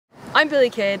I'm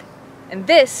Billy Kidd, and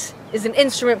this is an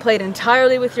instrument played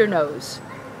entirely with your nose.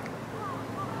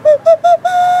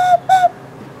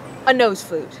 A nose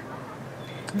flute.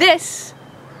 This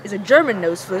is a German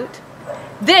nose flute.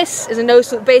 This is a nose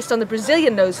flute based on the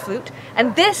Brazilian nose flute,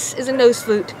 and this is a nose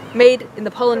flute made in the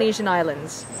Polynesian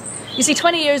islands. You see,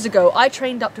 20 years ago, I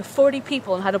trained up to 40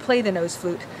 people on how to play the nose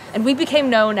flute, and we became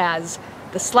known as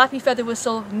the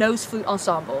Slappyfeatherwhistle Nose-Flute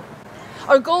Ensemble.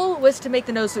 Our goal was to make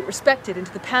the nose flute respected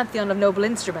into the pantheon of noble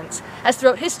instruments, as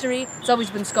throughout history it's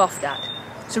always been scoffed at.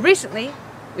 So recently,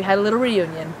 we had a little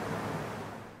reunion.